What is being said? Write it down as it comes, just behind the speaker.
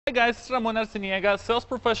Hi guys, it's Ramon Arciniega, sales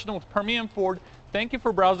professional with Permian Ford. Thank you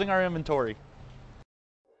for browsing our inventory.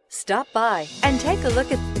 Stop by and take a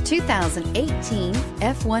look at the 2018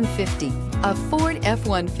 F-150. A Ford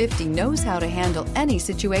F-150 knows how to handle any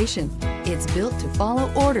situation. It's built to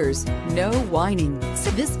follow orders, no whining.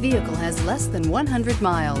 This vehicle has less than 100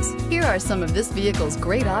 miles. Here are some of this vehicle's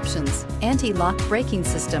great options: anti-lock braking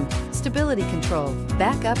system, stability control,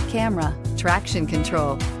 backup camera, traction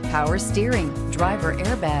control, power steering, driver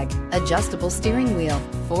airbag, adjustable steering wheel,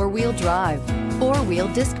 four-wheel drive, four-wheel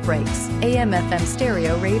disc brakes, AM/FM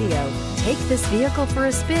stereo radio. Take this vehicle for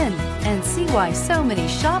a spin and see why so many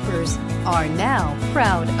shoppers are now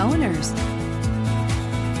proud owners.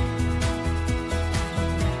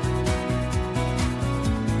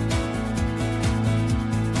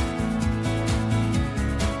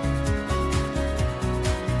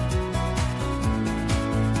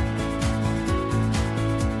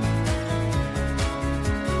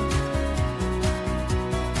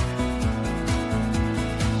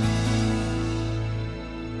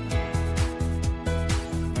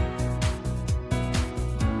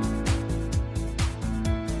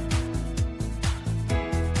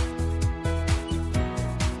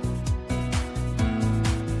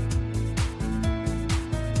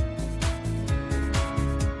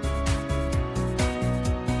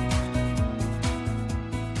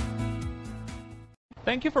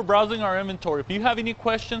 Thank you for browsing our inventory. If you have any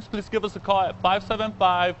questions, please give us a call at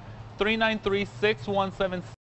 575-393-6176.